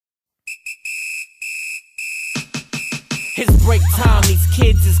It's break time, these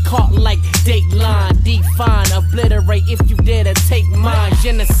kids is caught like Dateline. Define, obliterate if you dare to take mine.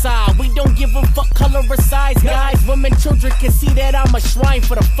 Genocide, we don't give a fuck color or size, guys. Women, children can see that I'm a shrine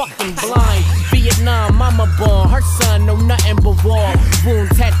for the fucking blind. Vietnam, mama born, her son know nothing but war. Wound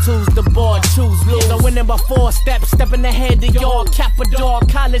tattoos, the board, choose lose. I'm winning by 4 steps, stepping ahead of y'all. Capador,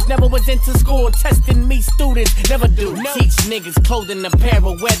 college never was into school. Testing me, students never do. Teach niggas clothing a pair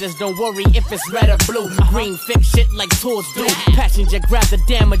of weathers. Don't worry if it's red or blue. Green fix shit like tours do. Passenger grab the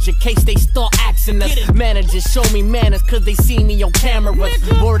damage in case they start axing us. Managers show me manners cause they see me on cameras.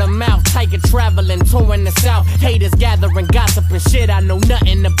 Word of mouth, Tyga traveling, touring the south. Haters gathering gossip and shit I know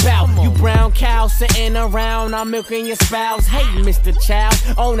nothing about. You brown cow sitting around, I'm milking your spouse. Hey Mr.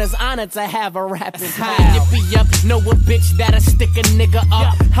 Child, owner's honored to have a rapping pal. Yippee up, know a bitch that'll stick a nigga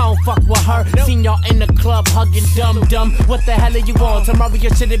up. I don't fuck with her, seen y'all in the club hugging dumb. What the hell are you on? Tomorrow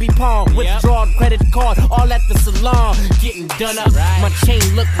your shit'll be pawned. Withdraw credit card, all at the salon. Getting done up, my chain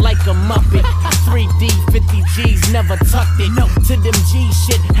look like a Muppet. 3D, 50 G's, never tucked it. No, to them G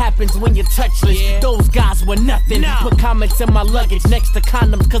shit happens when you're touchless. Those guys were nothing. Put comments in my luggage next to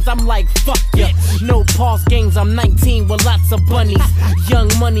condoms cause I'm like fuck ya. No pause games, I'm 19 with lots of bunnies. Young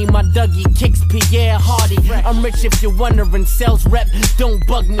money, my Dougie kicks Pierre Hardy. I'm rich if you're wondering, sales rep, don't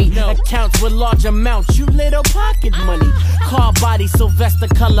bug me. Accounts with large amounts, you little pocket money. Car body, Sylvester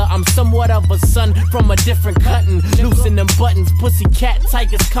color, I'm somewhat of a son from a different cutting. Loosen them buttons, pussycat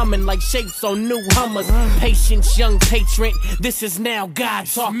tigers coming like shapes on new Hummers. Patience, young patriot, this is now God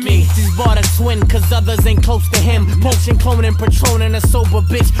talking. Just bought a twin cause others ain't close to him. Potion, cloning, patroning a sober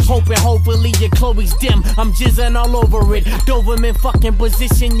bitch. Hopefully your Chloe's dim. I'm jizzing all over it. Doberman fucking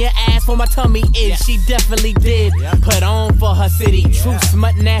position your ass for my tummy is. She definitely did. Put on for her city. True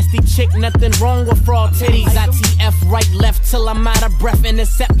smut, nasty chick, nothing wrong with fraud titties. ITF right, left till I'm out of breath.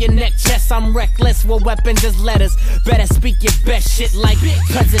 Intercept your neck chest. I'm reckless with weapons as letters. Better speak your best shit like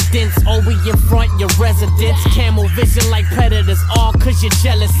presidents. Or we in front your residence. Camel vision like predators. All cause your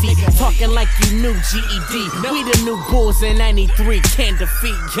jealousy. Talking like you knew GED. We the new bulls in 93. Can't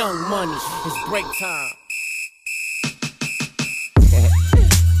defeat Young Money. It's break time.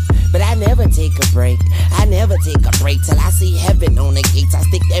 But I never take a break. I never take a break till I see heaven on the gates. I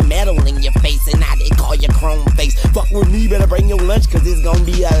stick that metal in your face and now they call you chrome face. Fuck with me, better bring your lunch cause it's gonna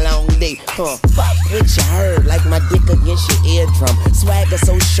be a long day. Fuck with your herb like my dick against your eardrum. Swagger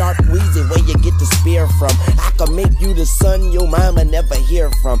so sharp, wheezy, where you get the spear from. I can make you the son your mama never hear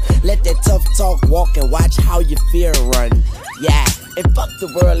from. Let that tough talk walk and watch how your fear run. Yeah, and fuck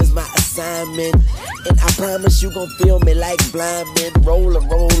the world is my assignment. And I promise you gon' feel me like blind men. Roll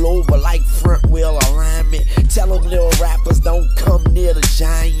over like front wheel alignment. Tell them little rappers don't come near the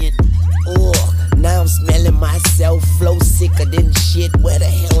giant. Ugh, now I'm smelling myself. Flow sicker than shit, where the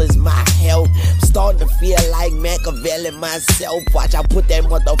hell is my health? I'm starting to feel like Machiavelli myself. Watch, I put that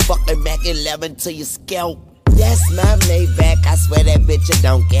motherfucking Mac 11 to your scalp. That's my Maybach, I swear that bitch a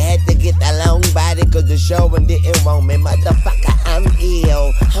donkey. Had to get that long body cause the show one didn't want me. Motherfucker, I'm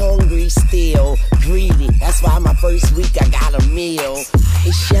ill, hungry still, greedy. That's why my first week I got a meal.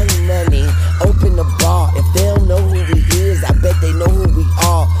 It's Young Money, open the bar. If they don't know who we is, I bet they know who we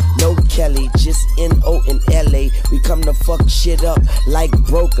are. No Kelly, just N.O. in L.A. We come to fuck shit up like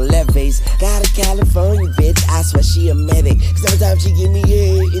broke levees. Got a California bitch, I swear she a medic. Cause every time she give me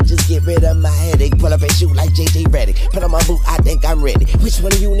head, it just get rid of my headache. Pull up and shoot like J.J. Reddick. Put on my boot, I think I'm ready. Which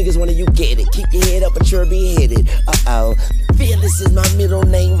one of you niggas wanna you get it? Keep your head up and sure be headed. Uh-oh. Fearless is my middle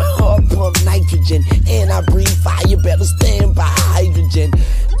name. My heart pump nitrogen. And I breathe fire, better stand by hydrogen.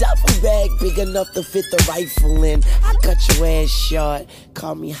 Duffel bag big enough to fit the rifle in. I cut your ass short,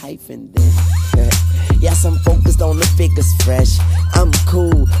 call me hyphen then. Yes, I'm focused on the figures fresh. I'm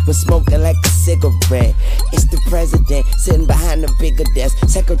cool, but smoking like a cigarette. It's the president sitting behind a bigger desk.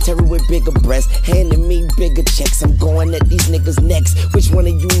 Secretary with bigger breasts, handing me bigger checks. I'm going at these niggas next. Which one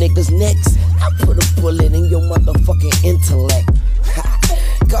of you niggas next? I put a bullet in your motherfucking intellect.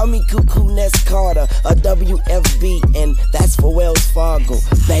 Call me Cuckoo Ness Carter, a WFB, and that's for Wells Fargo.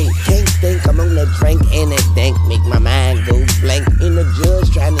 Bank, can't think I'm on that drink and that